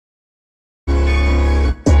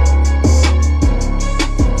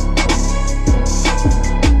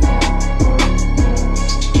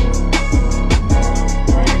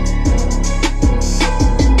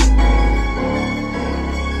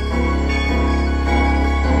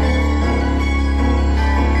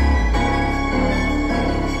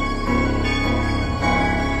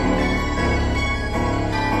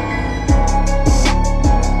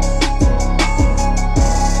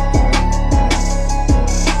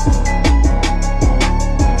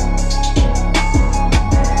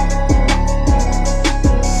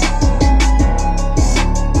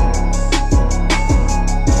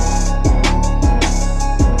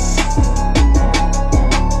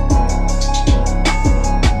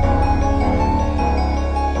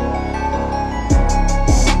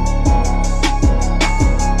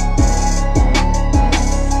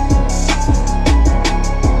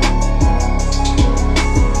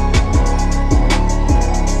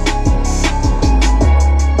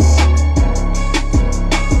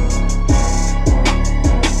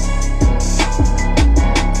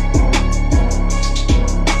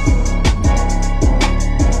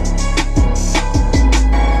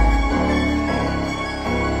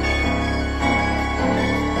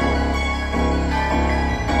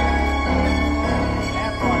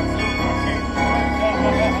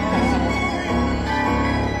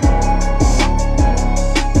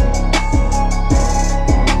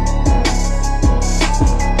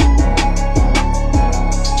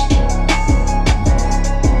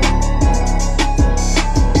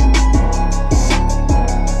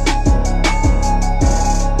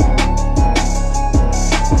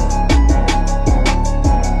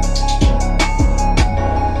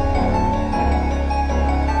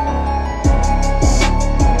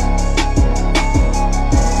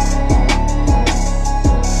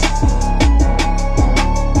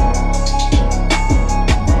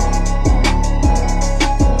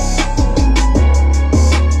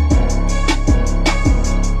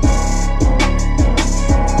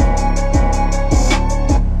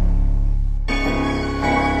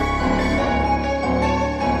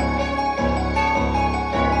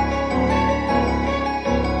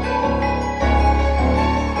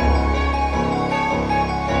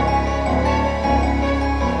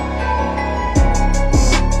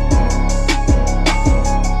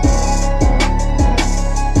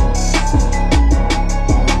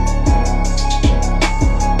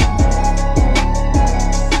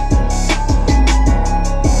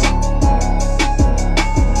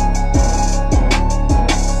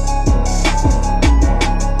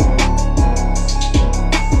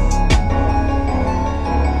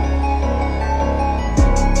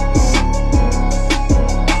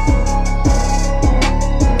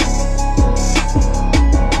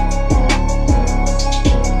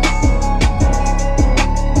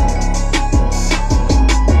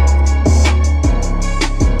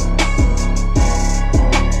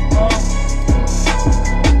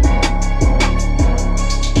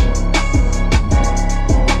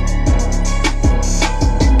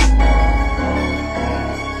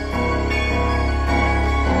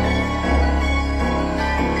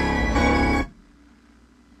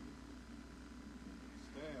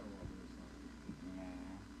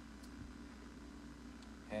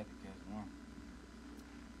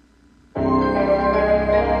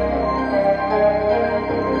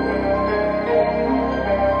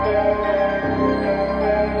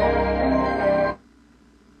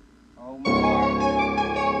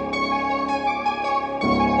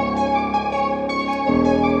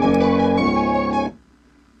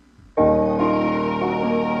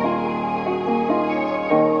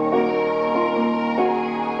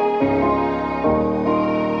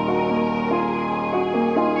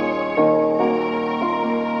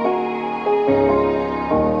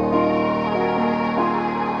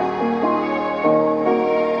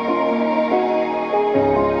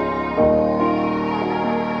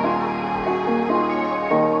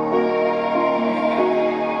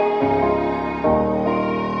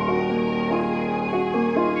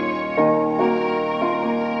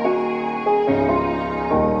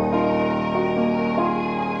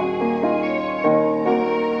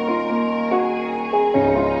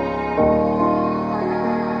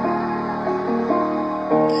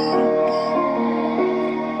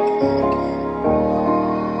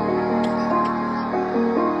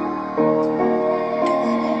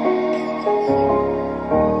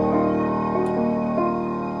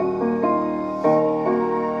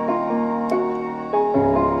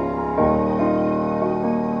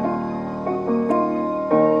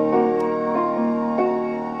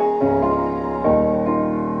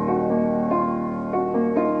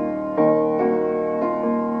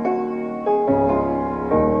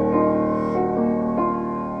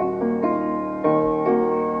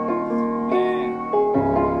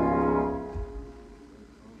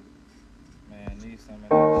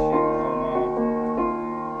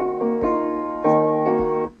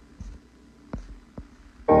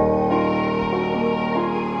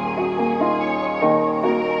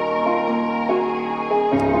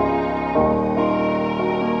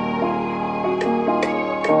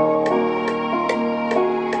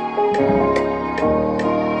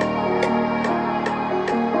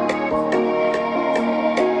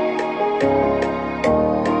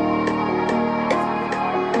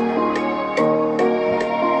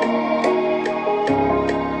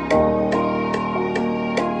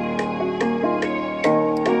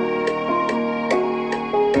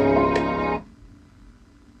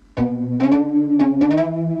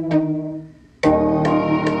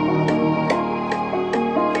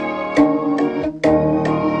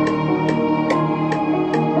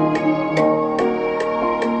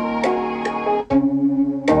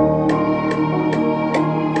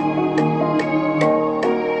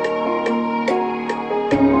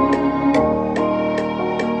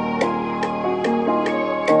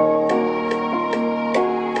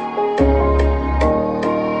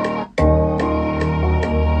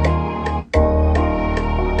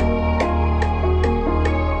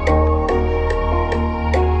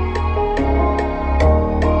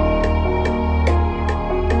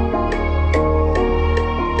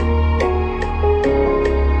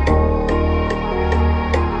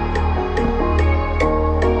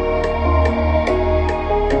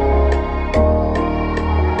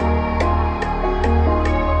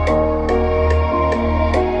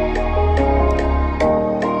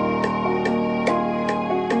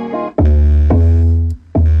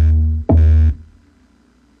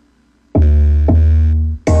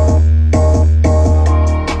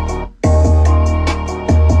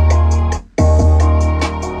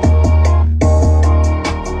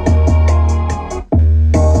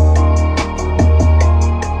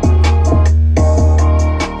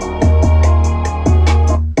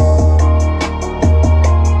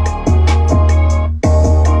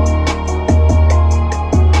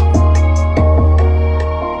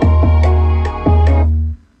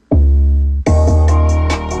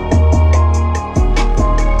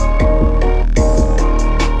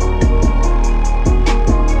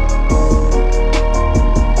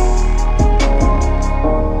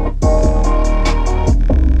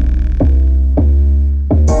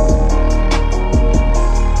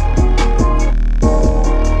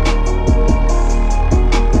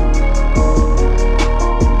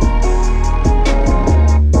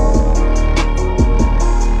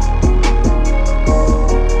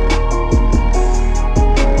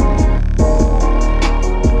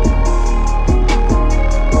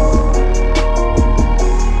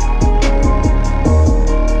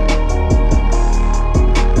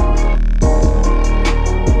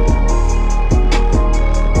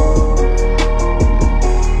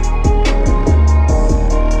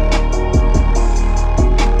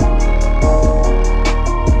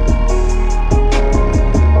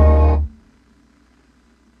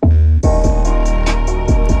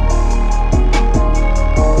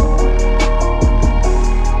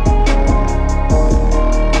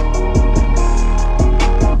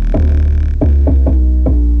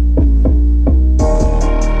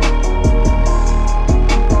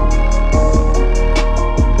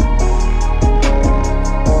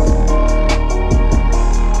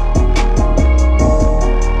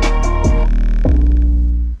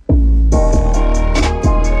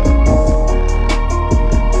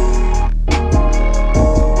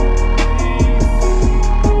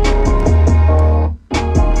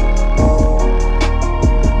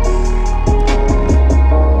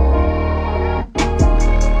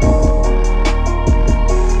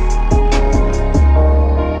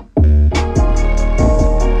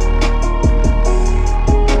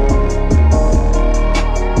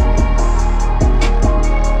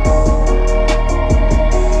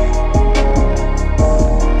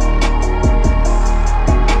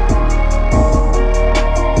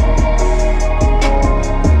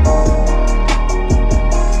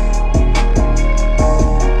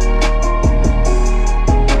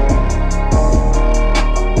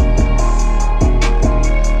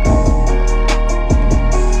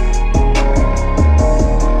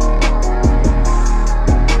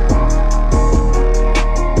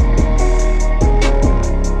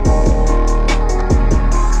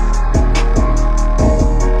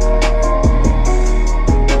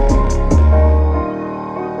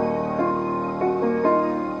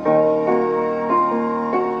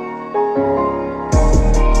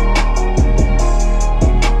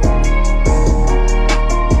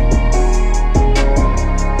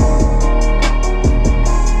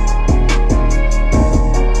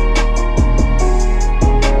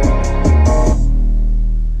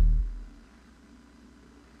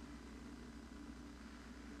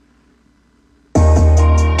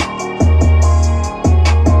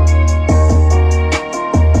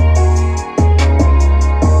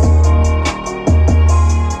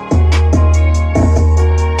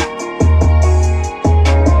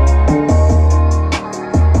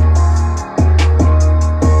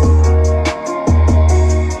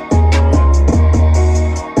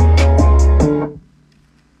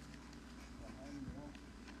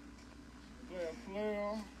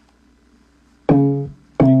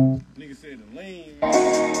Nigga said the lean, man.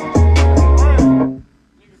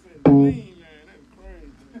 Nigga said the lean, man. That's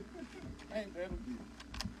crazy. Ain't that a bitch?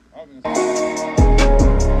 I'm gonna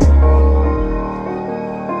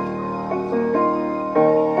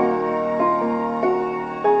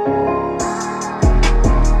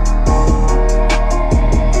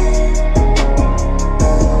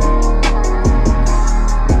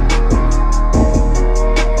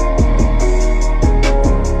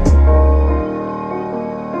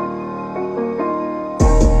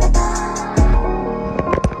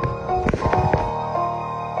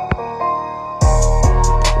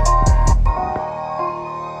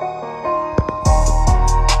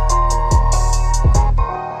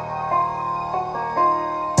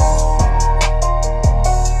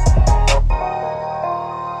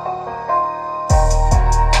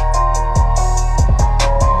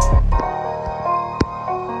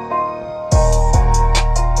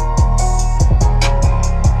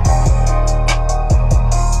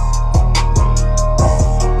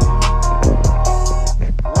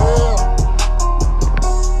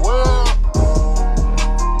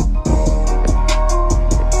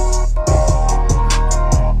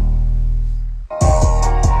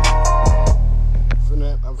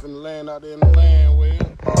out there in the land, well.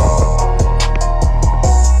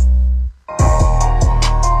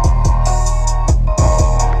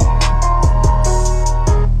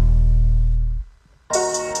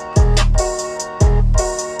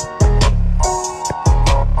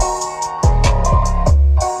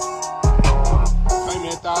 Pay me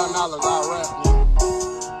 $1,000, I'll rap, nigga.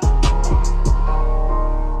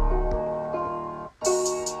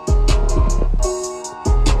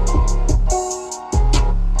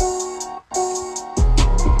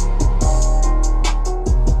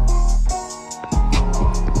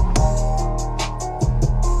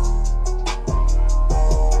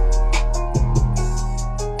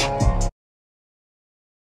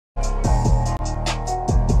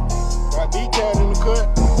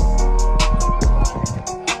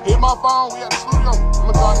 Hit my phone, we at the studio. I'm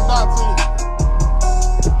gonna talk to Dot to you.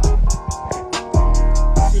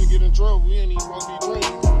 We finna get in trouble, we ain't even supposed to be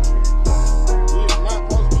drinking. We is not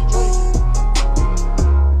supposed to be drinking.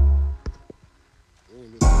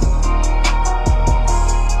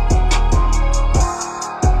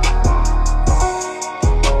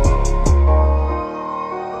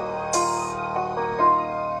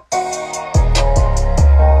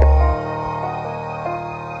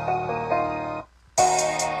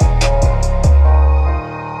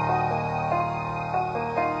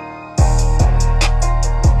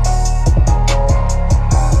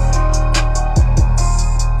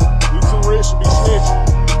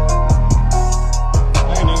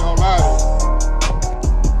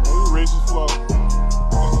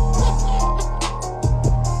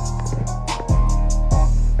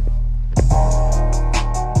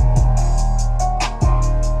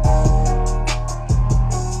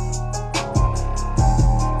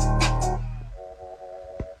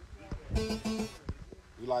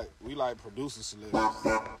 We like producer celebrities.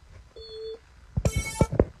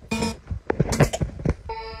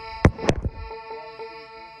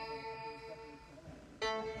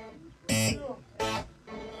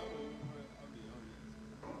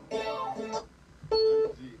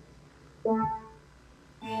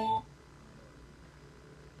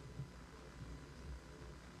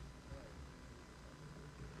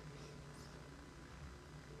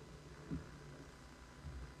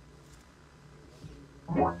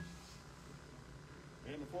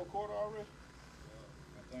 In the fourth quarter already?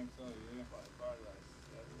 I think so, yeah. Probably like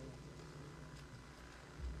 7.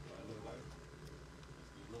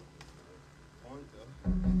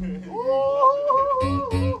 Oh,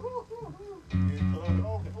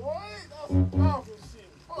 boy, that's some powerful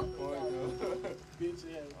shit. Fuck bitch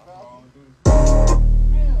ass. Damn, God,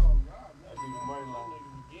 man. I do the money line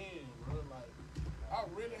again, bro. Like, I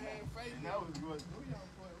really had faith. And that was good. Who y'all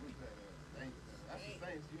playing with that? That's the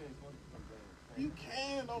Saints. You ain't supposed to come down. You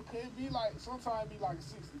can, okay? Be like, sometimes be like a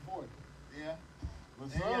 60-40. Yeah.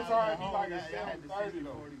 But sometimes be like a 7-30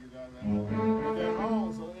 though. At home,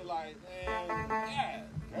 so it's like, man, God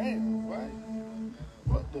damn, right?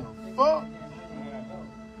 What the fuck?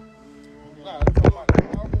 Nah, it's talking about the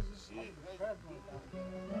office and shit.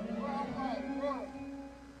 I'm like, bro,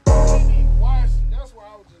 I didn't even watch it. That's why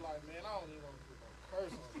I was just like, man, I don't even want to put no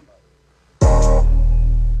curse on it.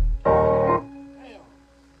 Damn.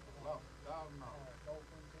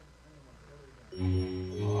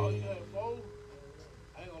 Oh, you had 4?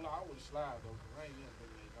 I ain't gonna lie, I would slide though, because I ain't never been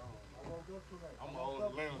that gone. I'm an old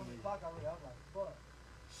Atlanta nigga.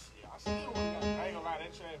 Shit, I still would have got, I ain't gonna lie,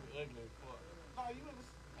 that traffic ugly as fuck. Nah, you in the,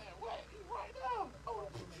 man, what? You right now? Oh,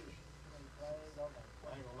 I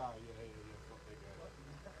ain't gonna lie, yeah,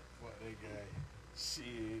 fuck that guy.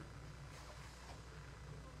 Shit.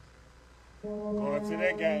 Going to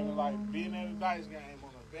that game is like being at a dice game on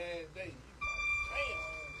a bad day.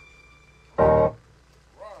 Damn. Rob,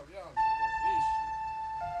 y'all got this shit.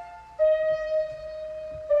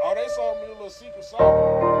 Oh, they showed me a little secret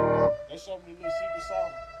sauce. They showed me a little secret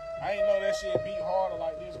sauce. I ain't know that shit beat harder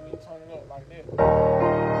like this when you turn it up like that.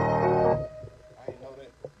 I ain't know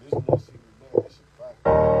that. This is a little secret button. That shit fire.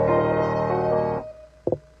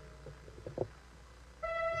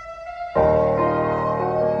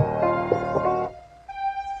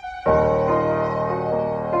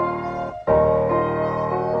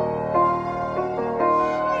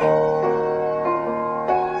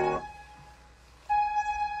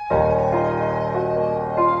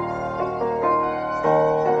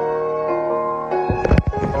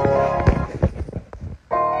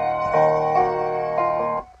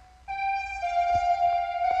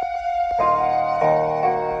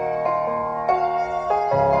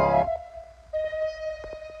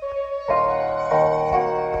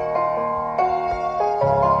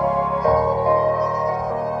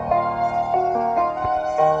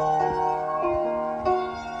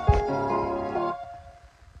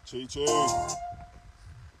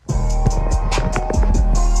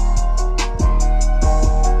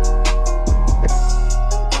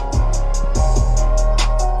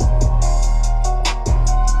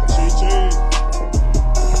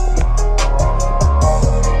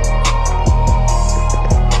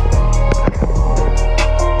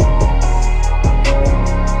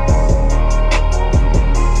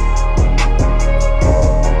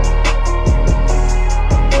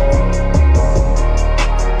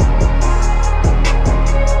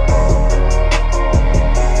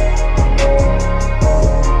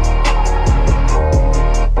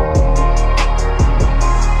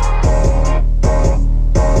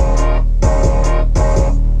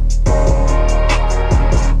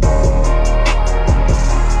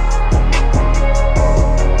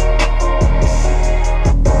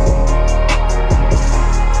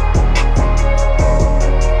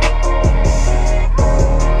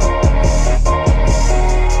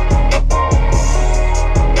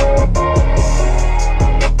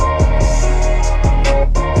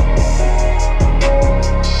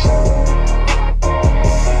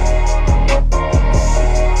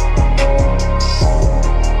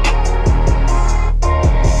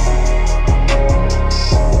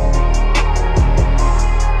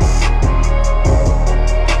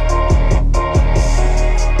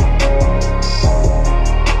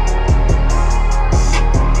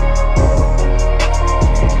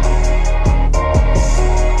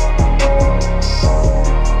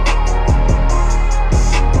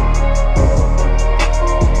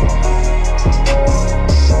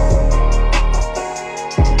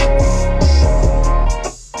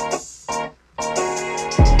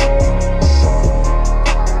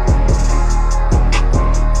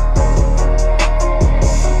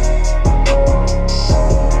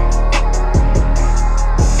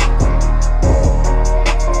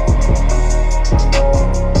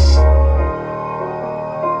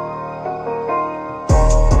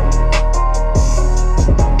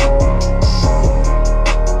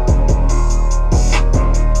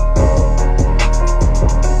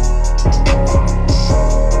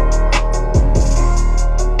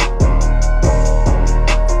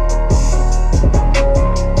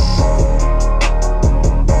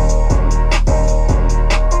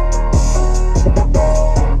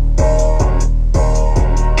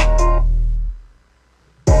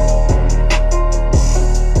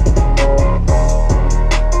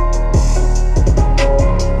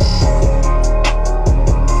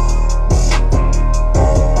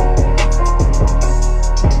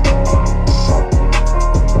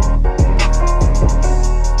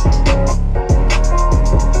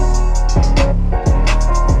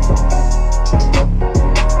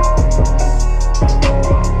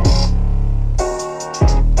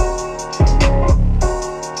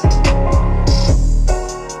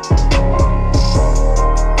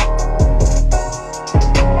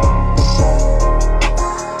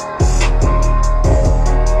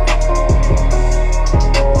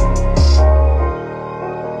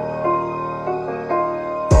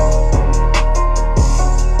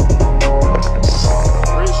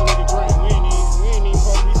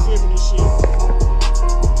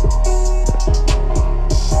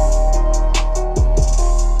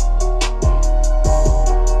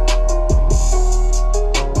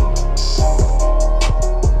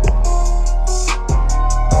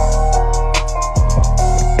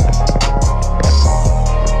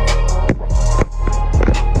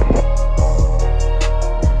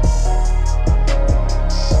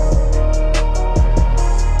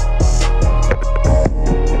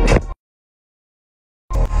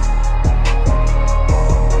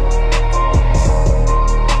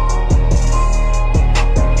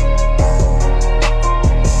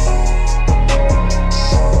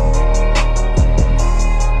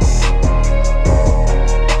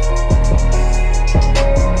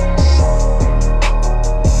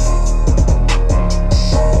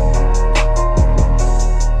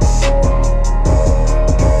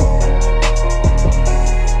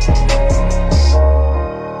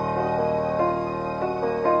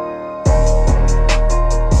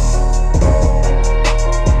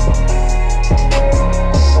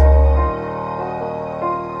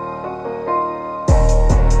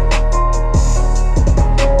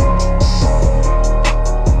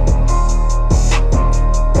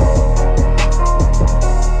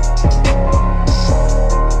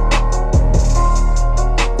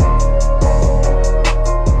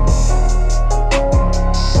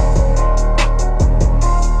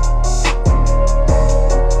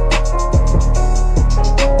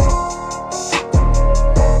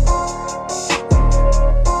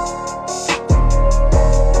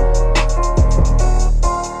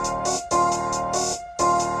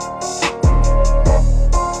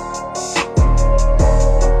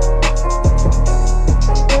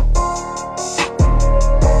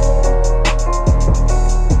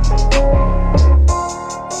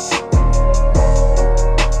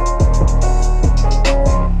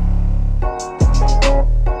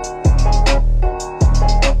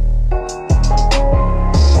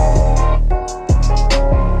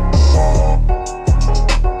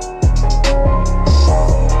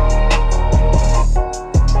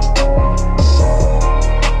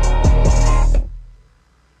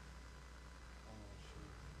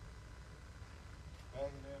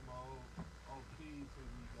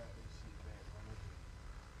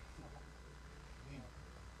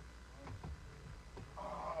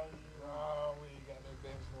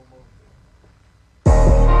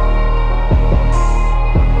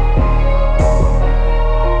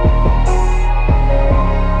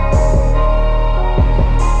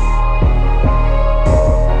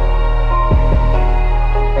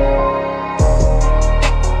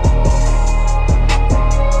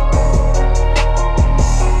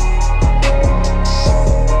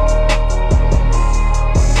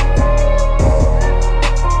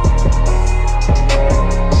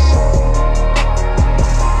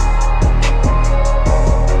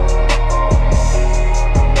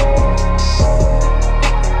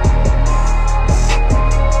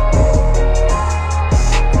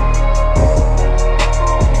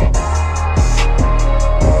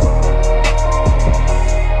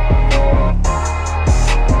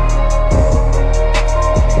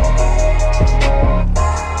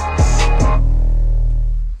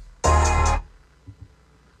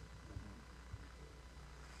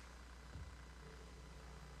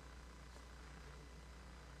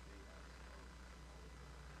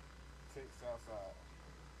 south side.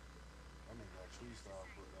 That nigga got tree star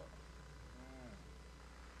put up.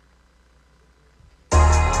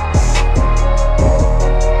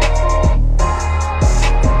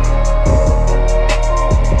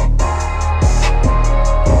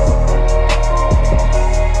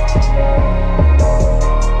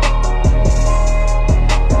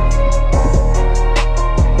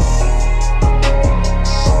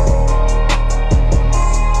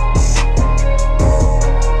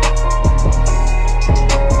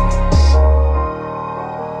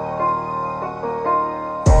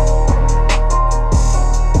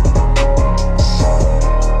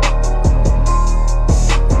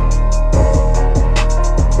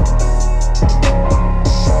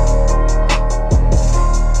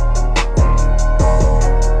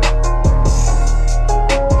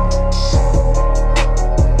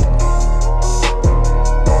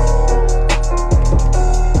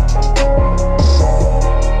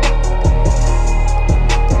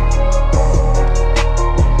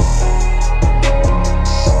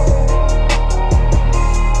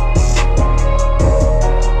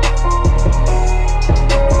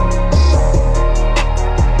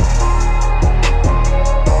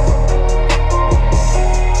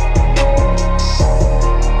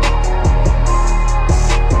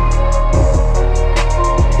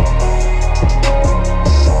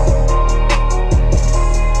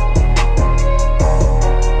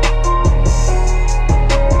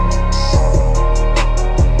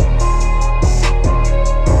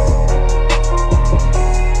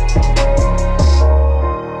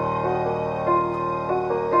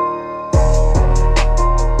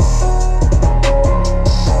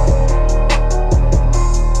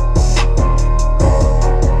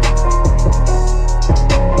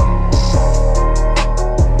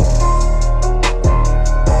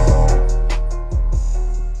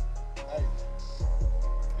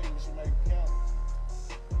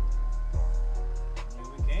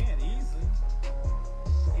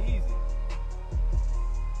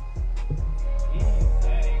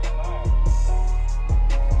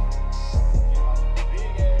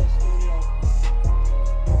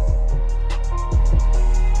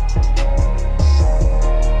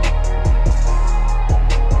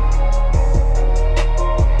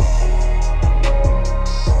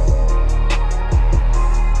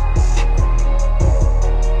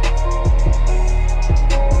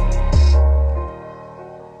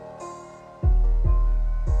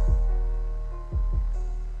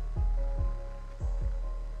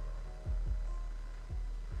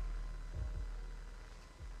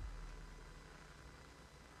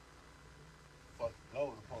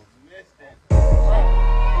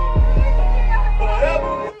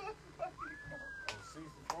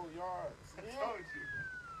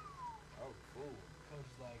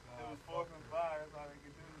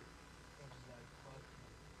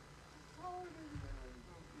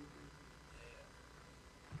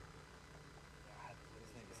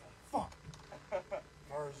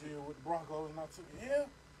 Year with the Broncos, not too. Yeah.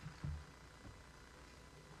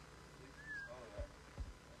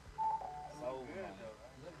 It's over, man.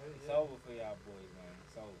 It's over for y'all boys, man.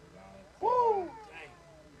 It's over. Woo!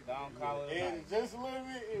 Don't call it a night. Just a little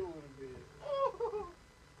bit, it would have been.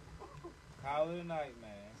 Call it a night,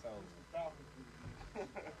 man. It's over.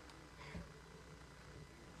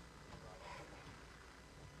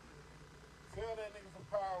 Tell that nigga from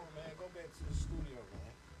Power, man. Go back to the studio,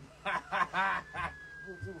 man.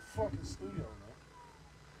 Go to the fucking studio, man.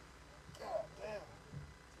 God damn.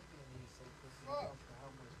 Fuck.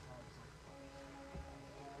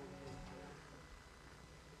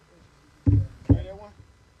 Try that one?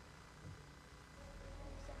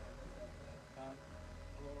 Huh?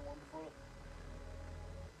 You know the one before it?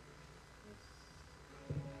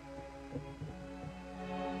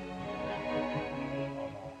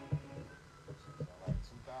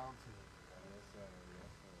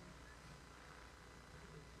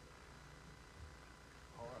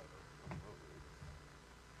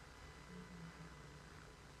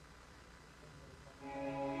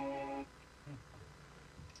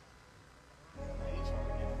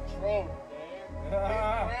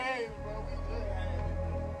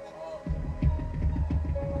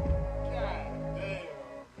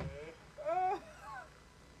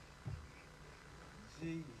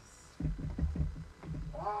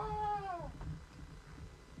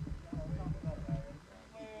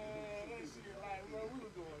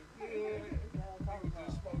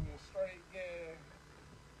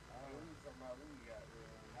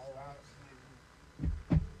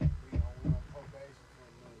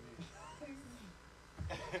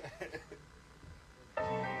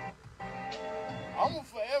 I'ma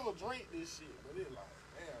forever drink this shit, but it's like,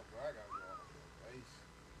 damn, bro, I gotta go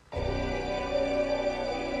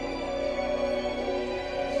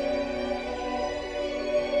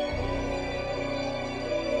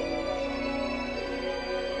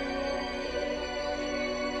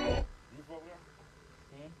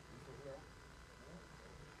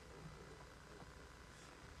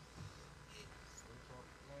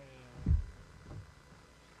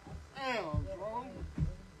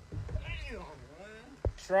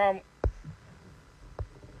Trump.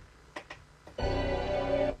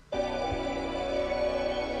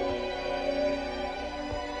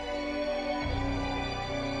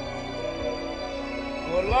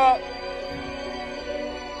 Good luck.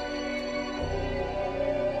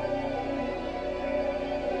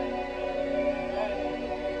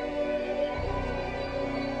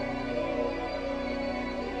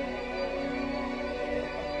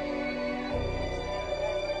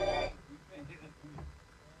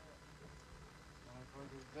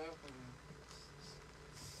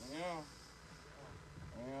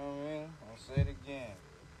 Say it again.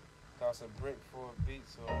 Cost a brick for a beat,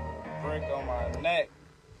 so a brick on my neck.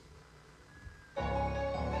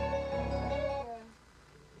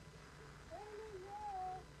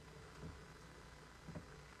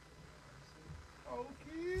 Oh,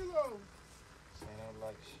 kilo. Say no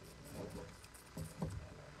like shit.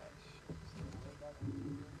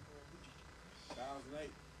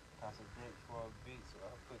 Cost a brick for a beat, so I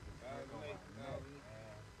put the brick on my neck, man.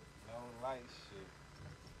 No light shit.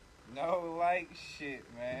 No light shit,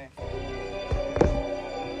 man.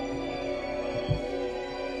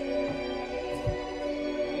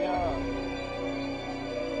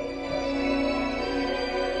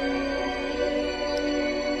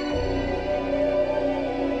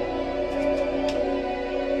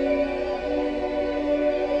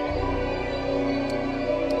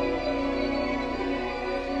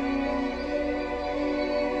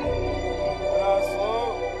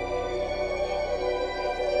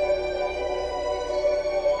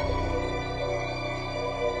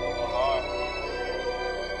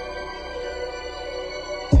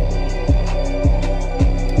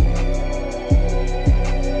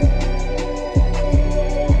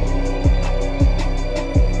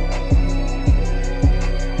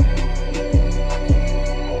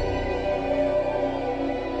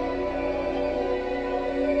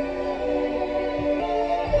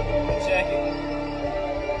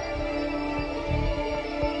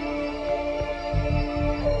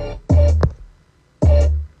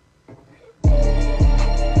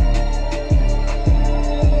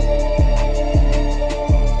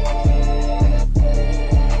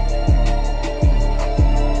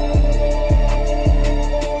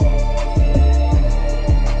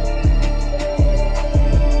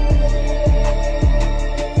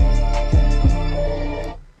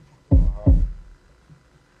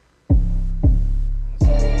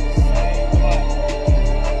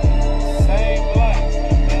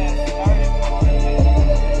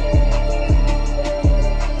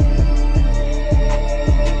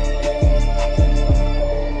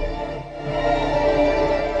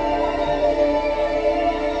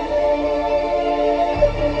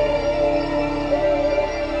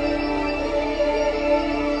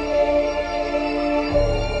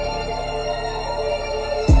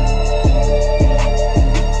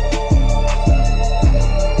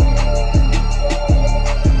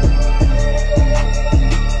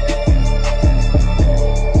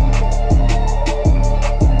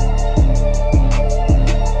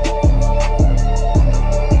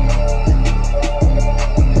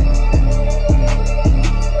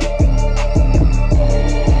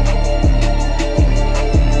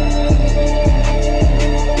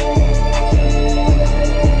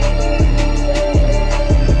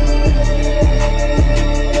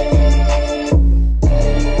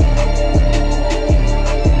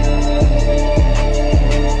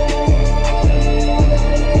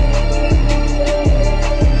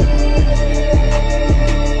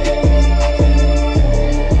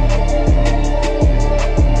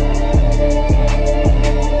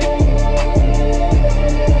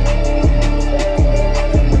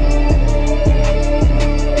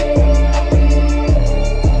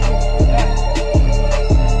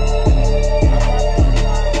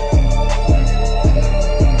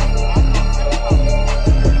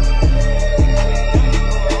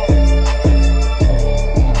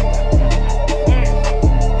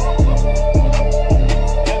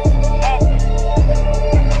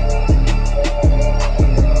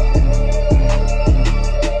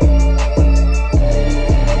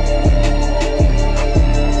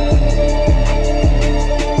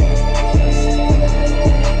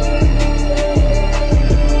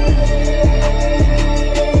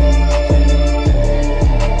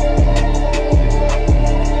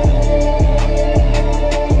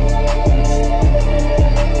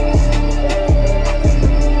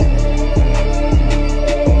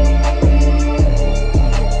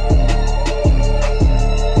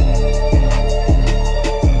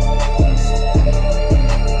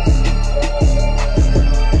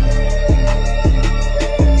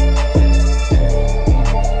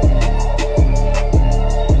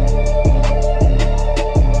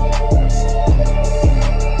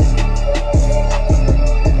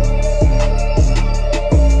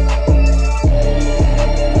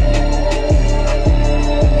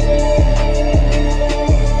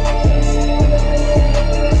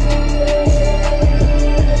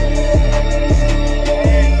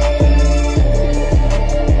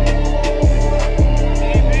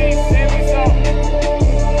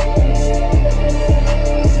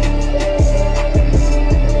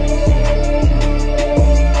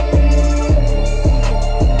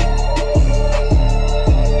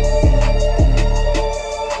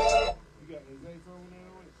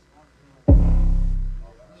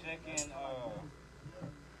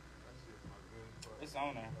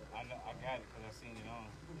 on there. I know I got it because I seen it on.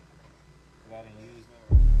 Because I didn't use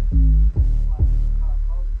it.